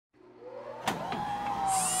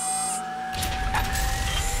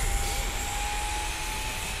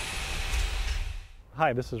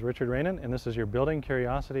Hi, this is Richard Rainin, and this is your Building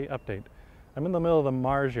Curiosity Update. I'm in the middle of the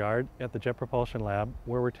Mars yard at the Jet Propulsion Lab,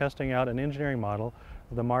 where we're testing out an engineering model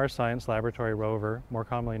of the Mars Science Laboratory rover, more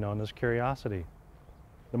commonly known as Curiosity.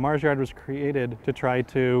 The Mars yard was created to try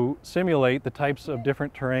to simulate the types of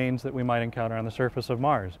different terrains that we might encounter on the surface of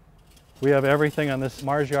Mars. We have everything on this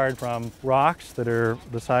Mars yard from rocks that are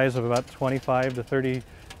the size of about 25 to 30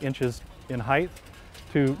 inches in height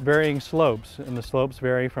to varying slopes, and the slopes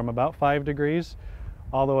vary from about 5 degrees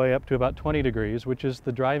all the way up to about 20 degrees, which is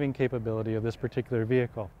the driving capability of this particular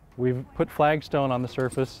vehicle. We've put flagstone on the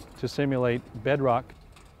surface to simulate bedrock.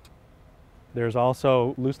 There's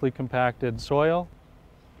also loosely compacted soil.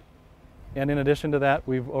 And in addition to that,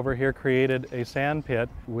 we've over here created a sand pit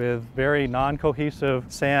with very non-cohesive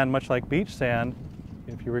sand, much like beach sand.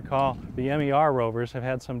 If you recall, the MER rovers have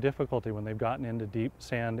had some difficulty when they've gotten into deep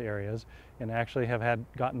sand areas and actually have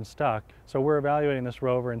gotten stuck. So we're evaluating this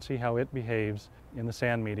rover and see how it behaves in the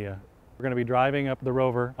sand media. We're going to be driving up the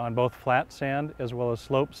rover on both flat sand as well as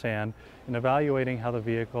slope sand and evaluating how the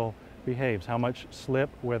vehicle behaves, how much slip,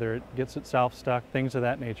 whether it gets itself stuck, things of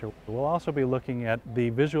that nature. We'll also be looking at the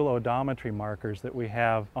visual odometry markers that we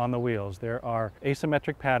have on the wheels. There are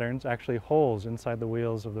asymmetric patterns, actually holes inside the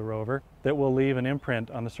wheels of the rover, that will leave an imprint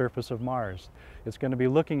on the surface of Mars. It's going to be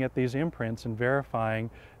looking at these imprints and verifying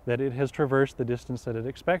that it has traversed the distance that it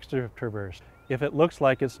expects to traverse. If it looks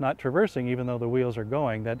like it's not traversing, even though the wheels are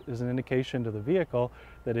going, that is an indication to the vehicle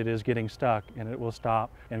that it is getting stuck, and it will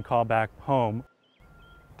stop and call back home.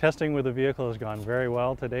 Testing with the vehicle has gone very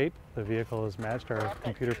well to date. The vehicle has matched our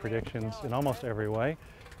computer predictions in almost every way.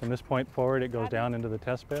 From this point forward, it goes down into the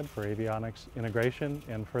test bed for avionics integration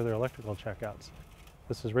and further electrical checkouts.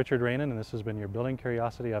 This is Richard Rainin, and this has been your Building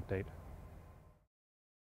Curiosity Update.